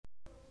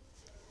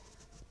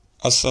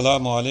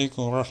Assalamu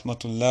alaikum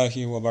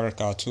rahmatullahi wa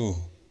barakatuh.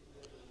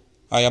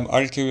 I am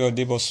Arkiyo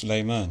Debo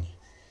Sulaiman.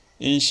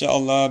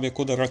 Inshallah, bi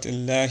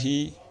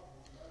qudratillahi,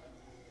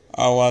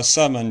 our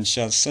sermon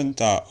shall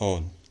center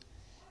on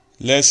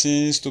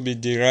lessons to be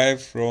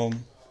derived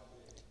from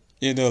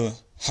Eid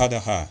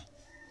al-Adha,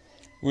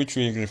 which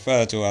we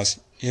refer to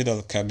as Eid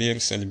al-Kabir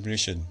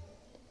celebration.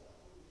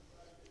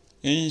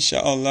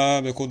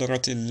 Inshallah, bi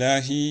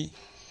qudratillahi,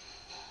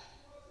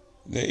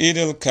 the Eid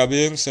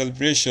al-Kabir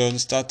celebration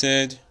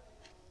started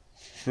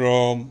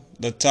from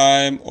the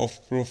time of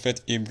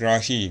Prophet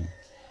Ibrahim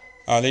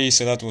alayhi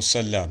salatu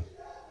wasalam,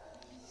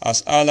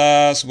 as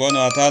Allah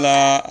subhanahu wa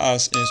ta'ala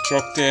has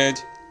instructed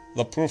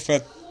the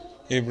Prophet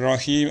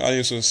Ibrahim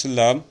alayhi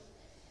wasalam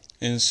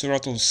in Surah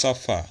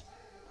Al-Safa,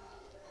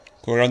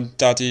 Quran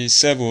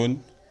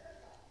 37,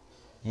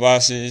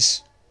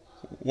 verses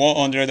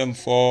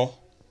 104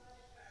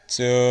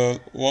 till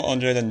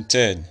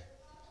 110.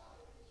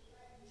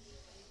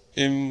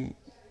 In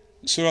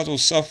Surah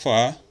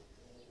Al-Safa,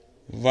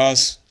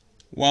 verse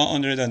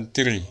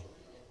 103,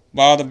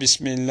 بعد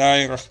بسم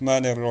الله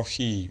الرحمن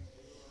الرحيم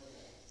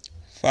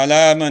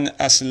فلا من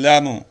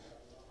أسلم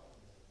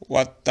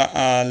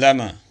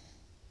وتعالم.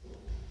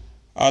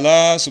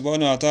 Allah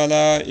subhanahu wa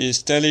ta'ala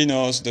is telling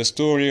us the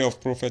story of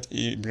Prophet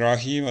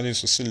Ibrahim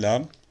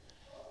alayhi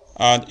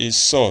and his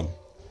son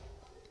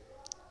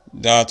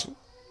that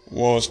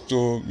was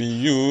to be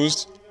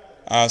used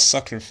as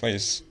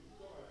sacrifice.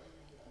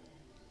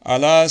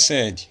 Allah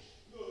said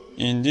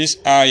in this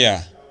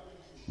ayah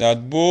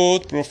that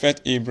both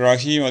Prophet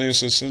Ibrahim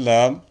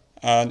alayhi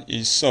and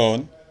his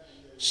son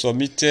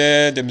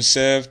submitted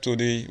themselves to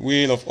the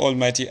will of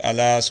Almighty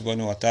Allah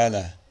subhanahu wa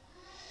ta'ala.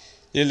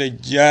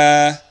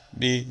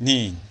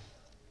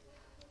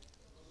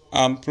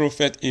 And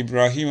Prophet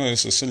Ibrahim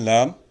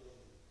alayhi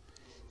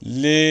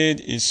laid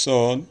his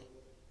son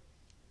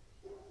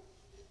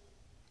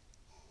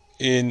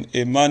in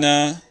a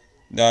manner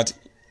that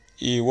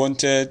he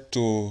wanted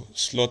to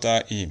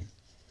slaughter him,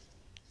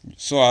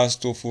 so as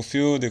to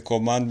fulfill the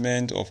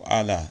commandment of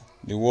Allah,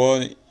 the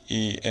one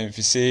he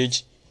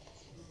emphasized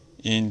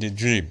in the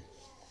dream.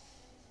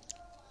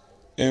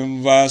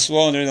 In verse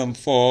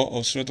 104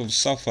 of Surah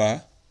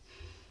Al-Safa,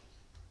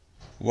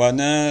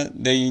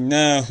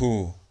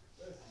 وَنَادَيْنَاهُ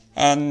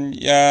أَنْ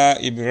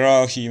يَا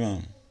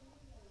إِبْرَاهِيمَ,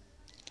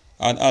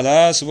 and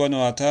Allah subhanahu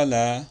wa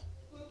ta'ala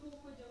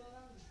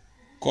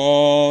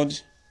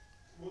called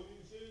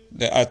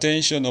the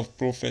attention of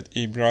Prophet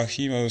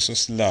Ibrahim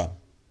alayhi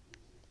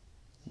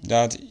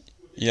that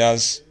he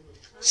has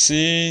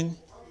seen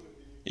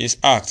his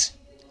act,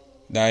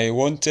 that he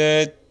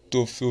wanted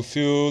to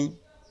fulfill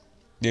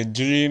the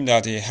dream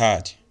that he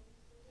had.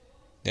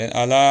 Then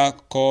Allah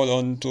called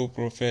unto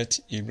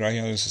Prophet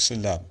Ibrahim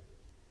alayhi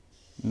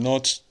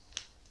not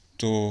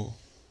to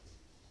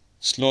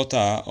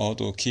slaughter or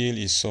to kill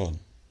his son.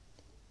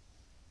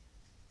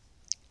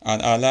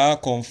 And Allah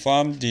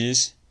confirmed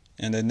this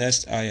in the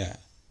next ayah,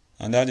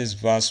 and that is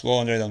verse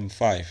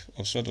 105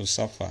 of Surah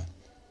Al-Safa.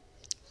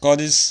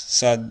 Qadis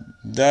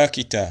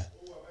Sadakita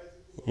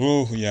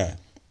Ruhya.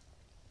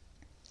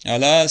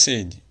 Allah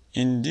said,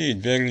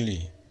 indeed,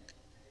 verily,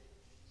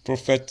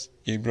 Prophet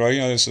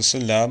Ibrahim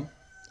alayhi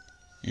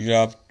you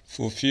have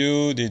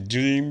fulfilled the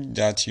dream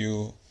that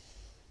you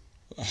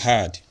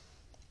had.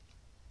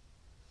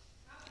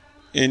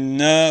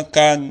 Inna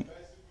kan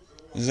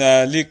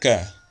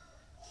zalika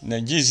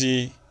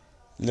najizi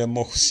le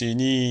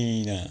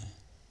muhsinina.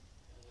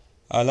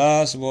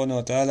 Allah subhanahu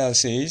wa ta'ala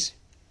says,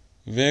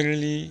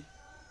 verily,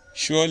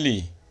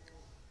 surely,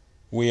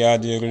 we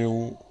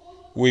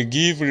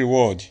give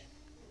reward.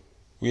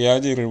 We are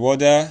the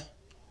rewarder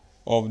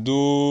of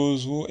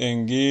those who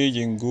engage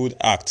in good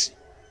acts,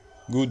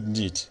 good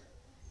deed.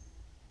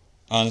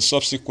 And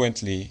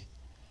subsequently,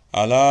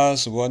 Allah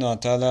subhanahu wa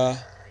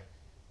ta'ala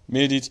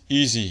made it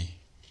easy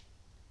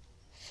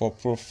for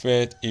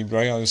Prophet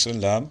Ibrahim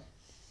alayhi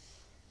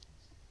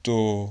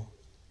to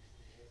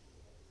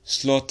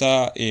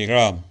slaughter a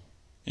ram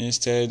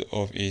instead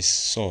of his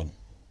son.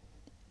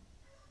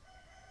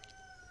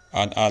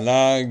 And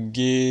Allah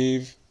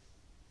gave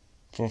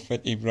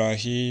Prophet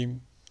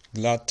Ibrahim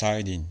glad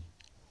tidings,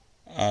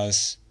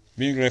 as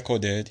being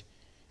recorded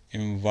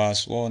in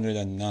verse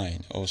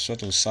 109 of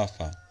Surah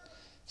Al-Safa.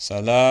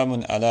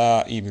 Salamun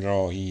ala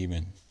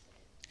Ibrahim.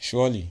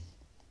 Surely,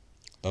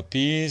 the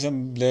peace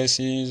and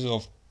blessings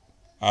of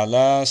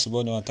Allah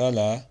subhanahu wa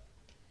ta'ala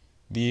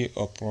be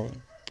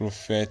upon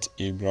Prophet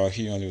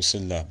Ibrahim alayhi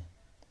salam.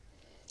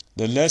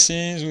 The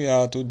lessons we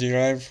are to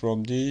derive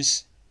from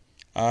this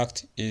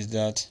act is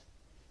that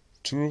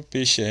through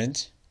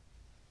patience,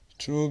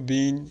 through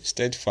being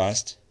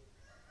steadfast,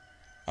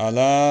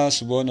 Allah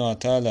subhanahu wa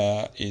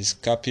ta'ala is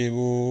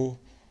capable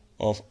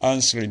of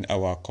answering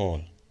our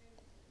call.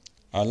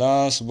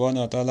 Allah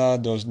subhanahu wa ta'ala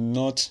does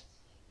not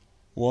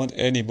want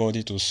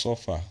anybody to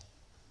suffer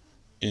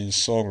in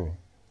sorrow.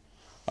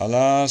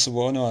 Allah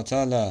subhanahu wa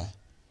ta'ala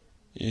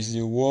is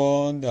the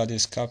one that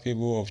is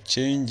capable of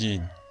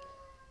changing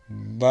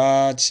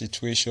bad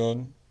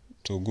situation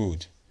to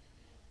good.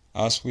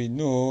 As we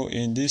know,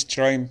 in this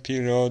trying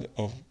period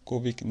of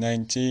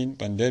COVID-19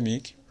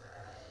 pandemic,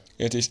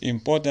 it is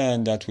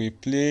important that we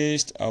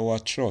placed our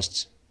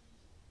trust,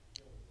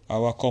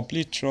 our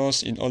complete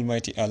trust in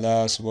Almighty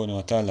Allah subhanahu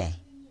wa ta'ala,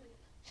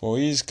 for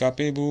He is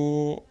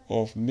capable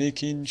of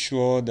making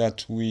sure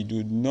that we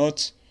do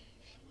not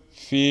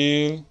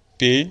feel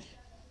pain,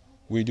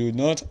 we do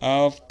not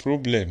have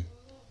problem,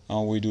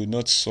 and we do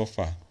not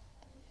suffer.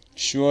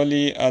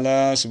 Surely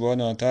Allah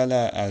subhanahu wa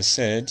ta'ala has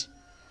said,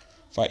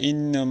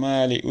 فَإِنَّ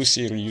مَا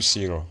لِأُسْرِ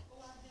يُسْرًا.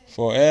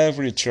 For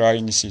every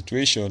trying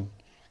situation,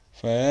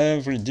 for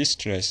every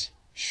distress,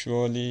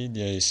 surely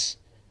there is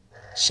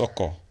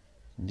succor,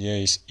 there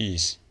is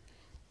ease.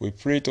 We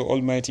pray to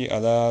Almighty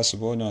Allah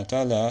subhanahu wa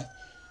ta'ala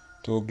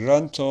to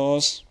grant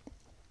us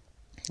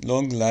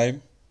long life,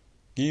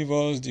 give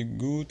us the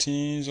good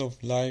things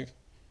of life,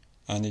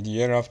 and in the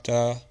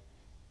hereafter,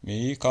 may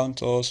He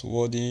count us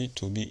worthy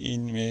to be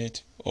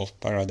inmate of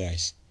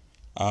paradise.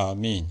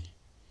 Amen.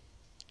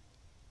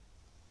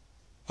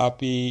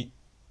 Happy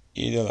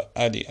Eid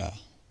al-Adha.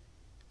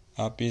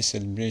 Happy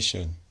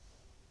celebration.